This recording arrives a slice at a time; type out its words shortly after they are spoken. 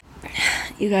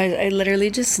You guys, I literally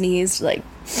just sneezed like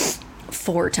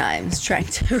 4 times trying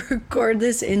to record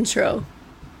this intro.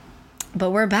 But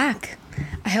we're back.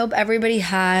 I hope everybody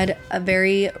had a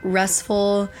very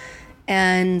restful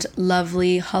and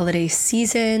lovely holiday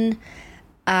season.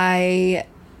 I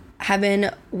have been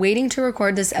waiting to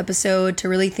record this episode to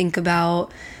really think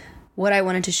about what I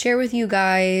wanted to share with you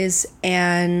guys,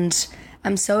 and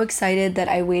I'm so excited that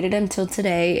I waited until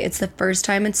today. It's the first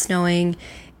time it's snowing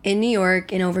in New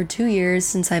York in over 2 years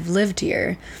since I've lived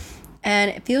here, and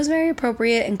it feels very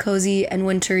appropriate and cozy and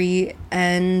wintry,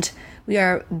 and we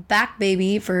are back,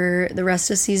 baby, for the rest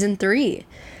of season 3.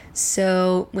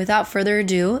 So without further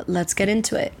ado, let's get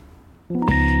into it.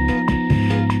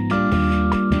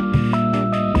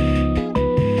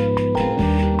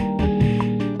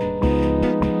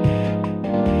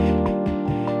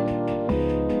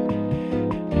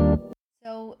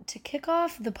 To kick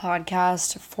off the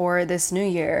podcast for this new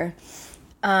year,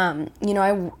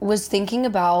 I was thinking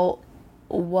about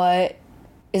what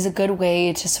is a good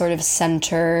way to sort of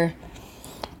center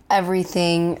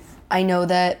everything. I know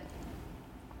that,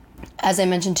 as I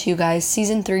mentioned to you guys,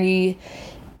 season 3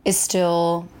 is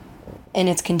still in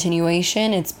its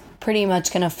continuation. It's pretty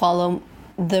much going to follow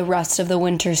the rest of the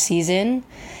winter season.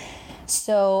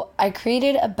 So I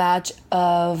created a batch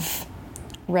of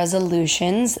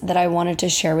resolutions that I wanted to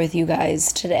share with you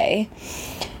guys today.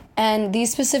 And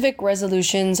these specific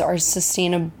resolutions are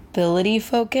sustainability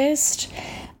focused.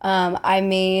 I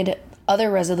made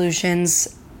other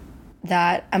resolutions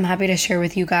that I'm happy to share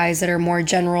with you guys that are more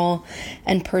general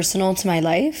and personal to my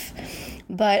life.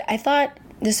 But I thought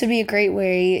this would be a great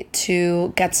way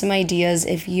to get some ideas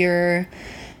if you're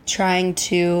trying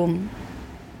to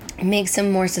make some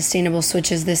more sustainable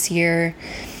switches this year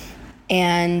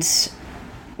and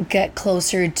get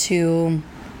closer to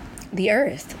the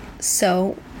earth.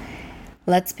 So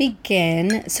let's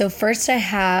begin. So first I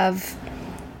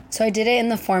did it in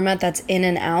the format that's in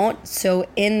and out. So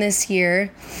in this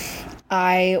year,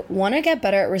 I want to get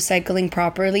better at recycling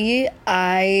properly.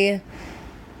 I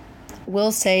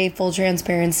will say, full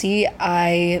transparency,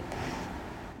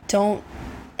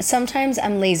 sometimes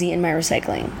I'm lazy in my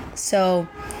recycling. So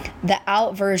the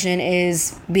out version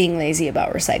is being lazy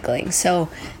about recycling. So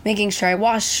making sure I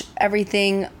wash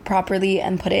everything properly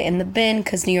and put it in the bin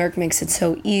because New York makes it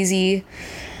so easy.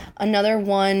 Another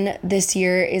one this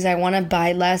year is I want to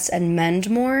buy less and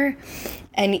mend more.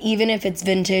 And even if it's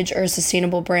vintage or a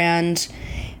sustainable brand,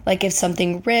 like if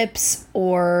something rips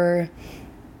or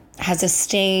has a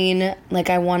stain, like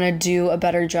I want to do a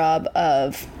better job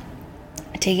of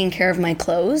taking care of my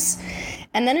clothes.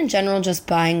 And then in general, just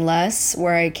buying less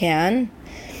where I can.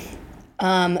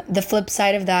 The flip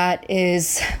side of that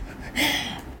is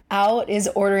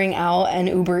ordering out and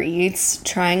Uber Eats,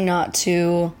 trying not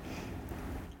to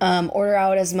order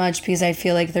out as much because I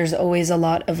feel like there's always a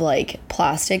lot of like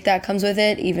plastic that comes with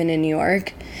it, even in New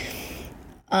York.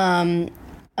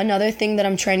 Another thing that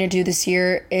I'm trying to do this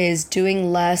year is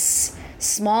doing less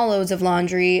small loads of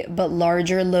laundry, but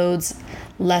larger loads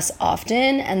less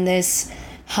often. And this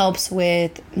helps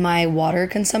with my water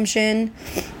consumption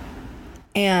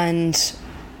and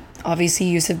obviously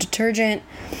use of detergent.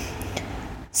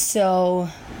 So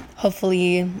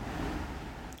hopefully,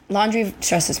 laundry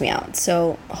stresses me out.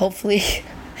 So hopefully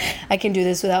I can do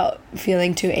this without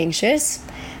feeling too anxious.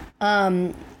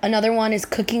 Another one is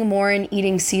cooking more and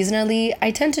eating seasonally.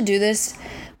 I tend to do this,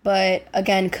 but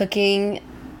again, cooking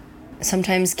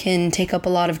sometimes can take up a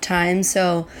lot of time.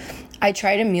 So I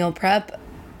try to meal prep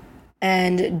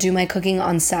and do my cooking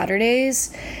on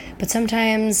Saturdays, but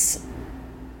sometimes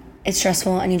it's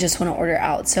stressful and you just want to order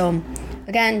out. So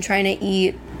again, trying to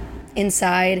eat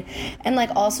inside and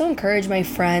like also encourage my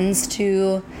friends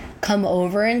to come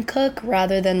over and cook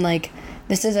rather than like,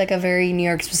 this is like a very New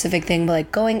York specific thing, but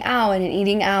like going out and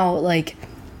eating out, like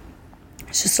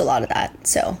it's just a lot of that.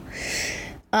 So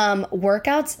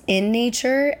workouts in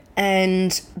nature,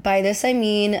 and by this I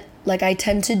mean like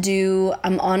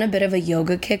I'm on a bit of a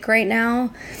yoga kick right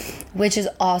now, which is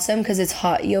awesome because it's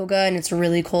hot yoga and it's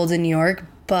really cold in New York.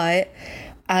 But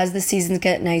as the seasons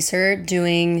get nicer,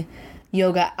 doing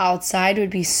yoga outside would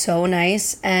be so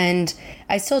nice. And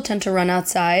I still tend to run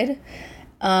outside.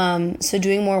 So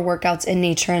doing more workouts in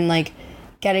nature and like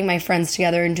getting my friends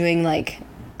together and doing like,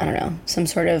 I don't know, some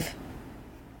sort of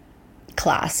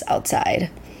class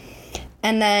outside.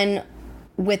 And then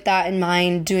with that in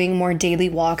mind, doing more daily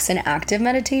walks and active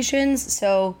meditations.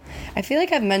 So I feel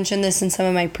like I've mentioned this in some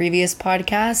of my previous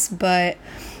podcasts, but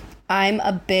I'm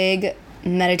a big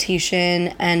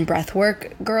meditation and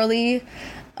breathwork girly.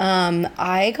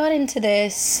 I got into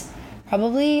this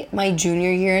probably my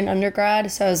junior year in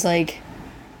undergrad. So I was like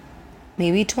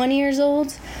maybe 20 years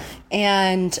old.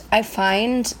 And I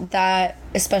find that,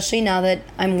 especially now that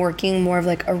I'm working more of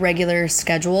like a regular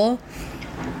schedule,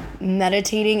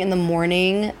 meditating in the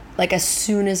morning, like as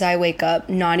soon as I wake up,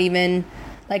 not even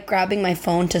like grabbing my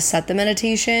phone to set the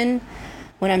meditation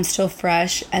when I'm still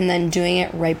fresh and then doing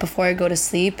it right before I go to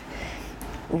sleep,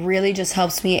 really just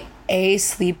helps me A,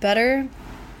 sleep better,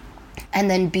 and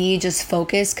then B, just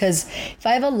focus. Because if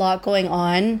I have a lot going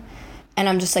on and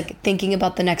I'm just like thinking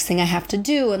about the next thing I have to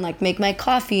do and like make my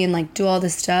coffee and like do all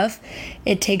this stuff,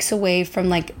 it takes away from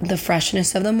like the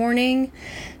freshness of the morning.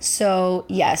 So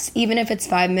yes, even if it's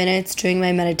 5 minutes doing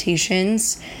my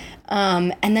meditations,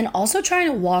 and then also trying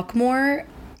to walk more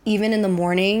even in the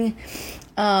morning.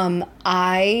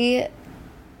 I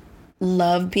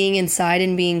love being inside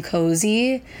and being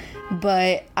cozy,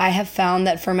 but I have found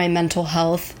that for my mental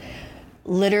health,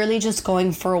 literally just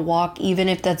going for a walk, even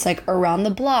if that's like around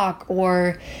the block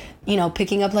or, you know,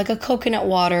 picking up like a coconut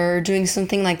water or doing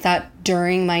something like that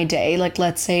during my day, like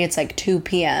let's say it's like 2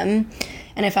 p.m.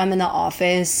 and if I'm in the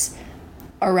office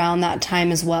around that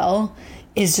time as well,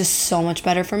 is just so much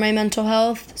better for my mental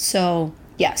health. So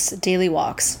yes, daily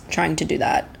walks, trying to do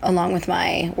that along with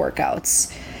my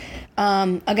workouts.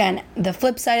 Again, the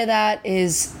flip side of that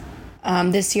is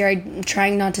this year I'm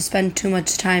trying not to spend too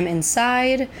much time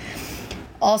inside.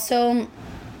 Also,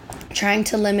 trying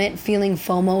to limit feeling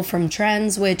FOMO from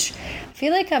trends, which I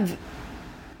feel like I've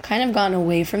kind of gotten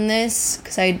away from this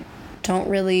because I don't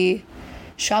really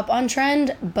shop on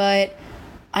trend, but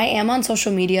I am on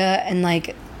social media and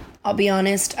like, I'll be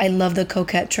honest, I love the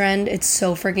coquette trend. It's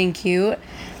so freaking cute.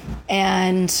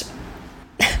 And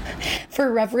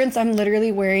for reference, I'm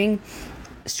literally wearing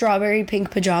strawberry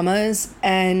pink pajamas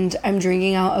and I'm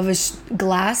drinking out of a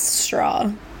glass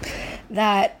straw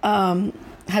that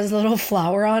has a little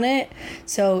flower on it.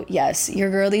 So yes, your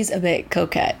girlie's a bit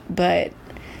coquette, but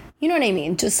you know what I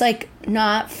mean? Just like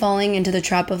not falling into the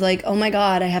trap of like, oh my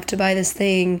God, I have to buy this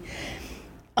thing.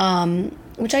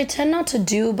 Which I tend not to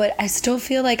do, but I still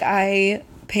feel like I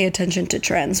pay attention to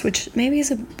trends, which maybe is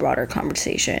a broader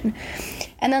conversation.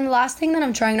 And then the last thing that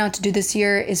I'm trying not to do this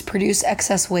year is produce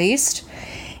excess waste.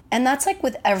 And that's like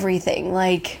with everything,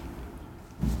 like,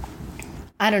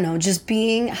 I don't know, just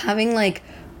having like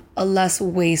a less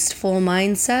wasteful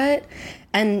mindset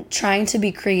and trying to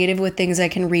be creative with things I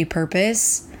can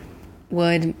repurpose.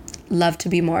 Would love to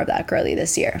be more of that girly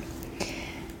this year.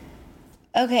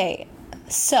 Okay,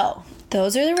 so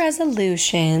those are the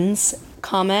resolutions.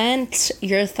 Comment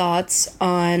your thoughts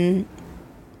on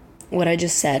what I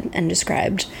just said and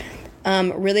described.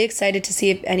 Really excited to see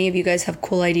if any of you guys have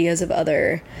cool ideas of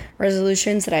other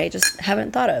resolutions that I just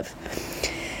haven't thought of.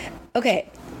 Okay,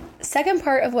 second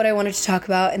part of what I wanted to talk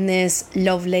about in this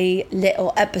lovely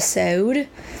little episode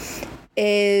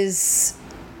is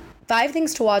 5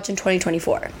 things to watch in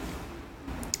 2024.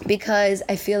 Because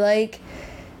I feel like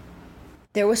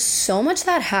there was so much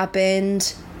that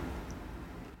happened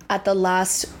at the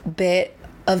last bit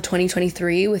of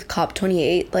 2023 with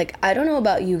COP28. Like, I don't know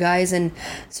about you guys, and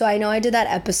so I know I did that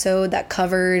episode that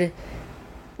covered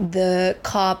the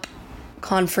COP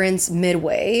conference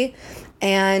midway,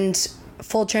 and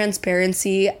full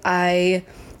transparency, I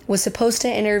was supposed to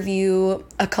interview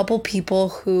a couple people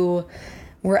who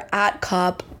were at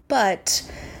COP, but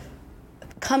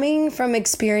coming from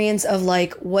experience of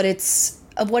like what it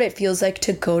feels like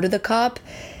to go to the COP,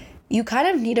 you kind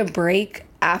of need a break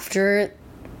after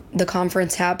the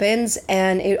conference happens,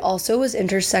 and it also was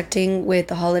intersecting with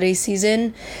the holiday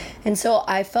season. And so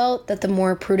I felt that the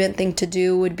more prudent thing to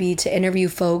do would be to interview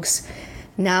folks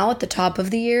now at the top of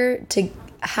the year to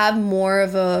have more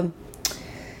of a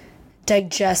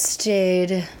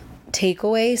digested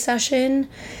takeaway session.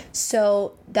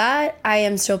 So that I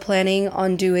am still planning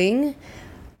on doing.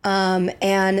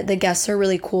 And the guests are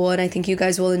really cool, and I think you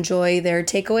guys will enjoy their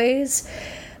takeaways.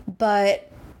 But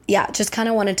yeah, just kind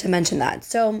of wanted to mention that.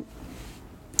 So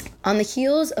on the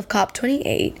heels of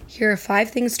COP28, here are 5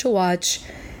 things to watch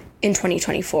in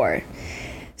 2024.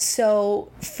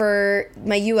 So for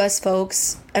my US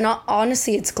folks, and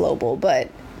honestly it's global, but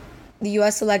the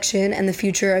US election and the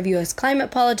future of US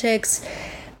climate politics,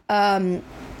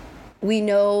 we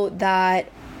know that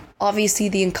obviously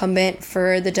the incumbent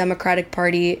for the Democratic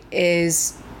Party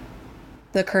is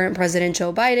the current president,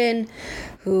 Joe Biden,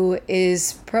 who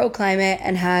is pro-climate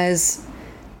and has,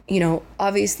 you know,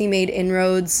 obviously made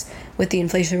inroads with the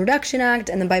Inflation Reduction Act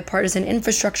and the bipartisan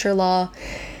infrastructure law.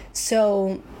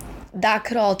 So that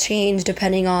could all change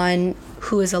depending on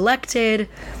who is elected.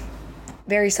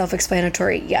 Very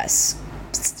self-explanatory, yes.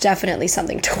 It's definitely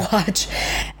something to watch.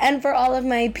 And for all of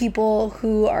my people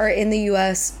who are in the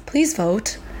US, please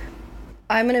vote.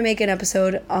 I'm going to make an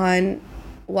episode on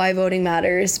why voting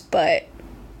matters, but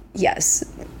yes,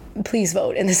 please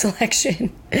vote in this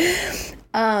election.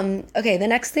 Okay, the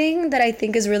next thing that I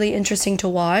think is really interesting to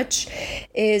watch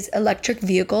is electric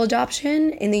vehicle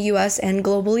adoption in the US and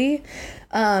globally.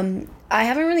 I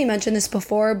haven't really mentioned this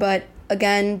before, but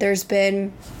again, there's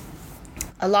been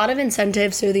a lot of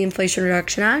incentives through the Inflation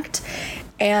Reduction Act.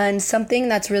 And something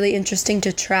that's really interesting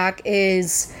to track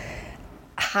is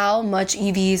how much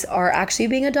EVs are actually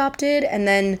being adopted and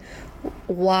then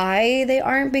why they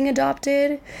aren't being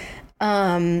adopted.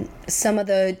 Some of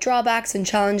the drawbacks and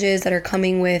challenges that are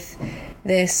coming with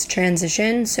this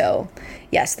transition. So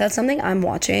yes, that's something I'm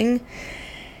watching.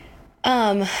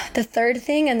 The third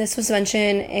thing, and this was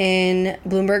mentioned in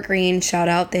Bloomberg Green, shout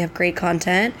out, they have great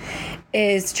content,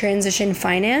 is transition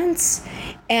finance.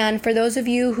 And for those of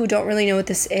you who don't really know what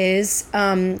this is,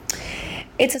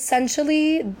 it's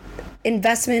essentially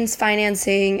investments,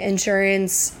 financing,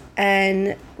 insurance,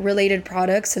 and related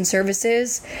products and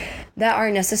services that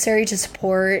are necessary to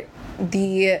support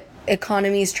the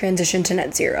economy's transition to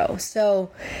net zero. So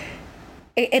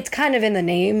it's kind of in the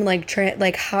name,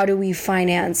 like how do we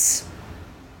finance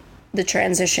the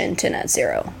transition to net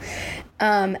zero?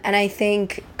 And I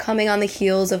think coming on the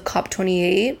heels of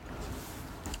COP28,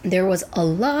 there was a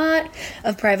lot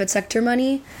of private sector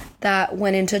money that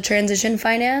went into transition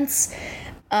finance.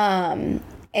 And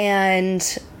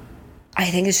I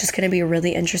think it's just going to be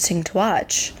really interesting to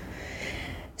watch.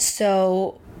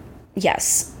 So,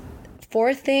 yes.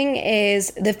 Fourth thing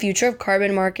is the future of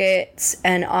carbon markets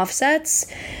and offsets.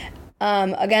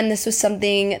 Again, this was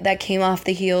something that came off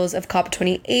the heels of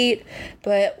COP28,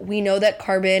 but we know that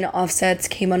carbon offsets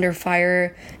came under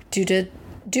fire due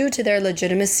to their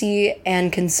legitimacy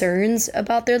and concerns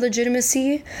about their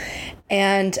legitimacy.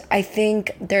 And I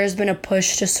think there's been a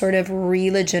push to sort of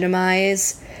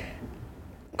re-legitimize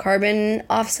carbon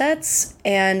offsets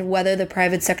and whether the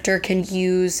private sector can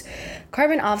use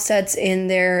carbon offsets in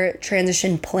their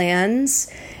transition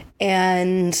plans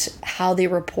and how they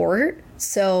report.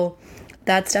 So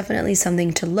that's definitely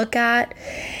something to look at.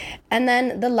 And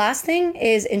then the last thing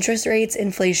is interest rates,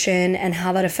 inflation, and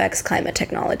how that affects climate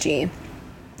technology.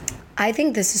 I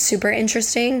think this is super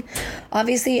interesting.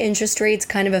 Obviously, interest rates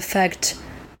kind of affect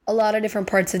a lot of different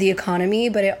parts of the economy,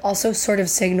 but it also sort of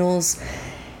signals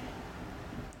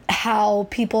how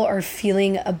people are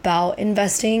feeling about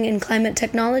investing in climate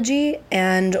technology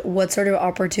and what sort of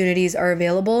opportunities are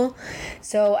available.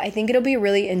 So I think it'll be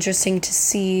really interesting to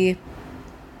see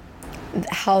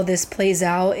how this plays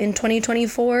out in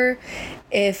 2024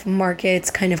 if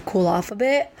markets kind of cool off a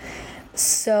bit.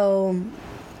 So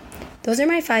those are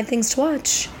my 5 things to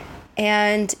watch.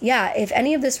 And yeah, if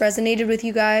any of this resonated with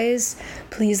you guys,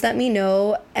 please let me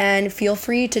know and feel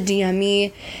free to DM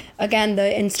me. Again, the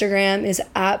Instagram is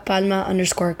at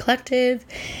Palma_collective.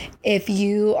 If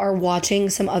you are watching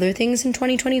some other things in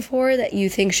 2024 that you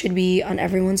think should be on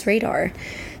everyone's radar.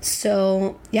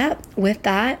 So yeah, with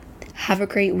that, have a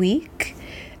great week.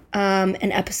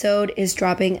 An episode is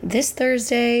dropping this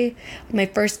Thursday, my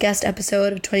first guest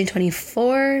episode of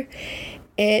 2024.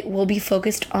 It will be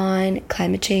focused on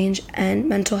climate change and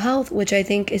mental health, which I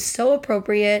think is so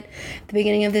appropriate at the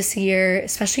beginning of this year,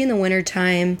 especially in the winter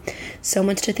time. So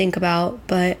much to think about.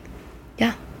 But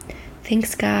yeah,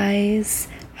 thanks guys.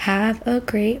 Have a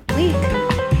great week.